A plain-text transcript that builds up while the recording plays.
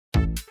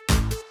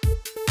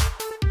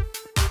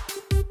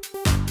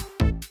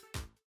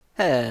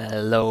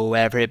Hello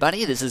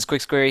everybody, this is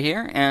quixQuery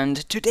here,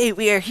 and today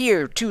we are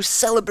here to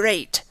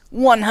celebrate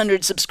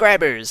 100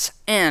 subscribers,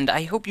 and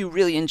I hope you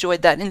really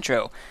enjoyed that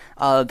intro.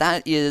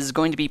 That is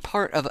going to be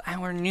part of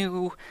our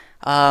new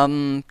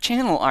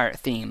channel art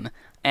theme,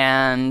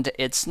 and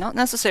it's not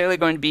necessarily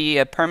going to be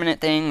a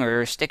permanent thing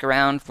or stick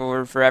around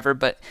for forever,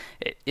 but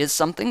it is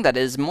something that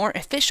is more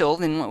official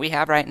than what we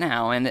have right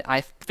now, and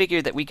I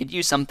figured that we could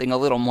use something a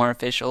little more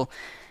official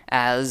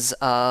as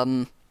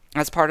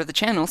part of the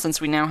channel,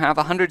 since we now have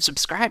 100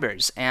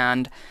 subscribers.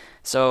 And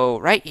so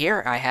right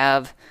here I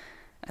have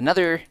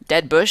another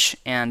dead bush,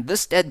 and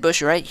this dead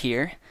bush right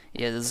here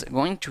is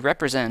going to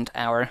represent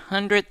our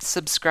 100th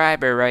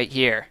subscriber right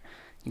here.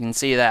 You can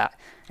see that.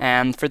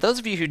 And for those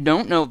of you who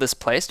don't know this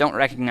place, don't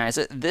recognize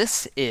it,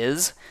 this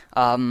is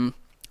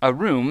a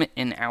room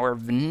in our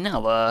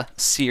vanilla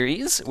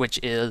series, which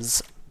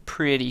is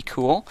pretty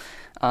cool.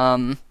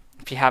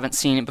 If you haven't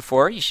seen it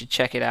before, you should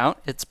check it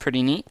out. It's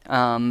pretty neat.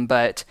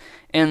 But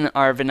in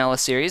our vanilla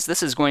series,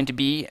 this is going to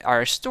be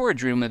our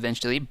storage room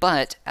eventually,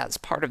 but as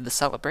part of the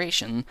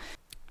celebration,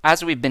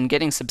 as we've been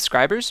getting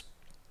subscribers,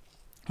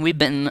 we've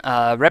been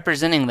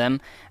representing them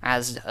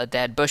as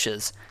dead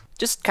bushes.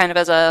 Just kind of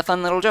as a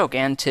fun little joke,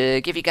 and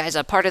to give you guys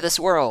a part of this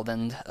world.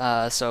 And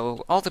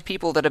so all the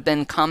people that have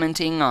been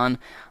commenting on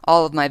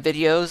all of my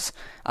videos,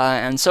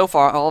 and so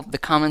far all of the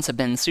comments have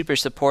been super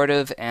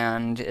supportive,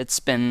 and it's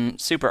been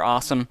super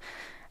awesome.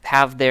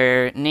 Have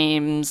their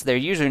names, their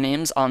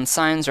usernames on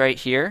signs right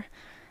here,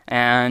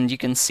 and you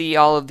can see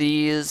all of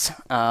these.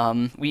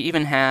 We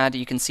even had,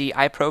 you can see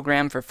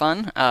iProgram for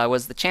Fun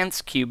was the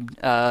Chance Cube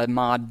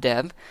mod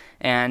dev,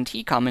 and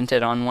he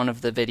commented on one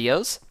of the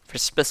videos, for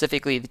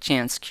specifically the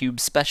Chance Cube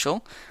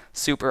special.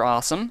 Super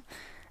awesome.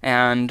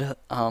 And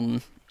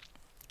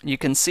you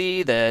can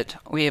see that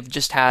we have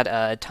just had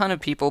a ton of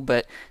people,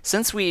 but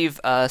since we've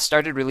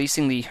started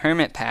releasing the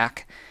Hermit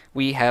Pack,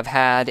 we have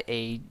had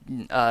a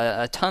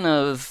ton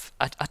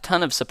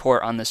of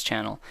support on this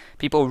channel.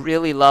 People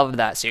really love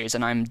that series,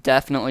 and I'm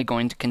definitely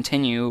going to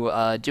continue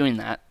doing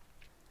that,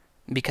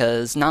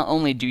 because not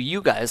only do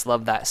you guys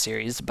love that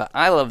series, but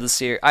I love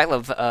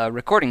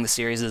recording the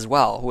series as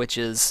well, which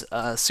is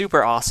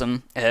super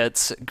awesome.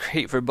 It's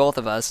great for both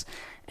of us,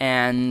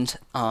 and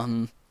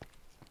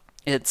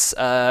it's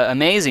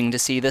amazing to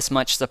see this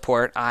much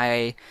support.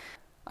 I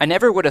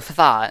never would have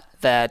thought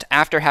that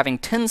after having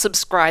 10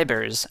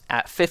 subscribers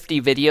at 50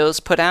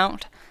 videos put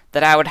out,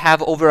 that I would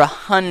have over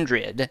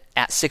 100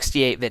 at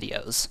 68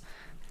 videos.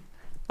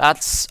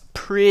 That's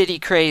pretty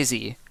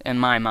crazy in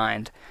my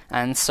mind.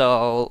 And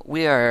so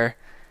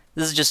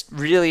this is just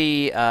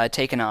really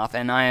taken off,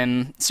 and I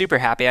am super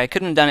happy. I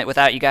couldn't have done it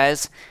without you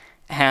guys,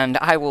 and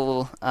I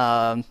will,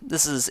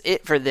 this is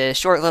it for the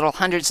short little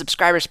 100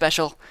 subscriber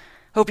special.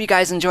 Hope you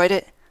guys enjoyed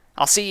it.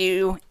 I'll see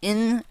you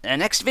in the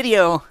next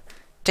video.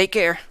 Take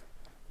care.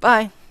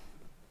 Bye.